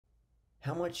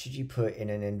How much should you put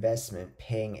in an investment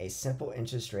paying a simple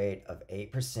interest rate of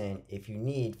 8% if you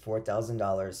need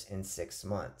 $4,000 in 6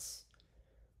 months?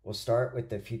 We'll start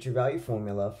with the future value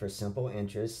formula for simple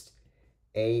interest.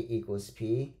 A equals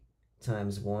P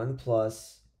times 1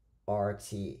 plus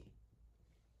RT.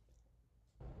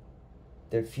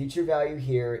 The future value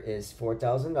here is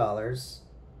 $4,000.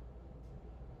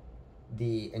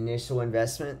 The initial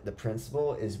investment, the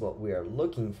principal, is what we are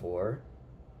looking for.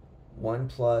 1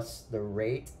 plus the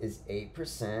rate is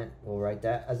 8%. We'll write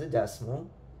that as a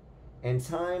decimal. And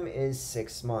time is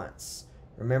 6 months.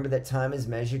 Remember that time is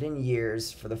measured in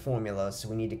years for the formula, so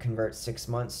we need to convert 6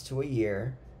 months to a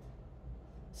year.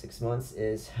 6 months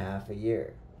is half a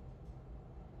year.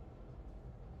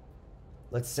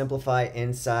 Let's simplify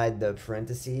inside the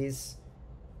parentheses.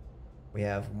 We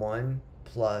have 1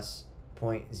 plus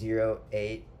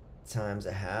 0.08 times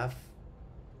a half,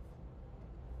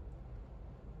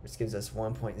 which gives us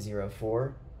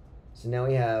 1.04. So now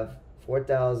we have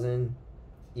 4,000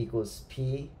 equals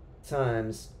P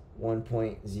times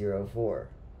 1.04.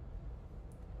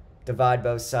 Divide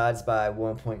both sides by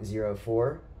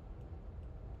 1.04.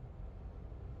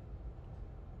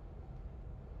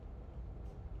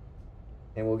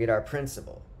 And we'll get our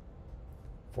principal.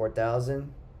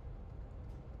 4,000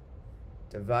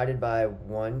 divided by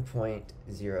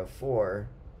 1.04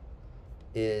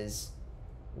 is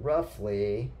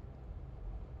roughly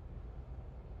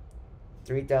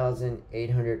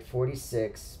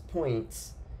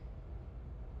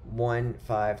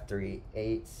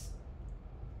 3,846.1538.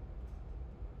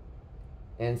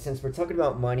 And since we're talking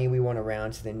about money, we want to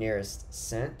round to the nearest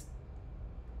cent.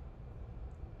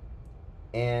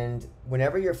 And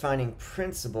whenever you're finding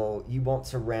principal, you want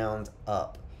to round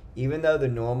up. Even though the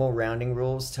normal rounding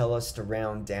rules tell us to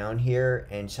round down here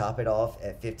and chop it off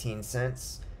at 15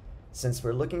 cents, since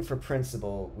we're looking for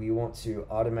principal, we want to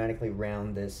automatically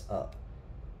round this up.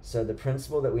 So the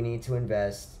principal that we need to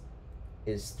invest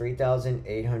is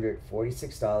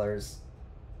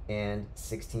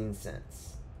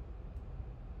 $3,846.16.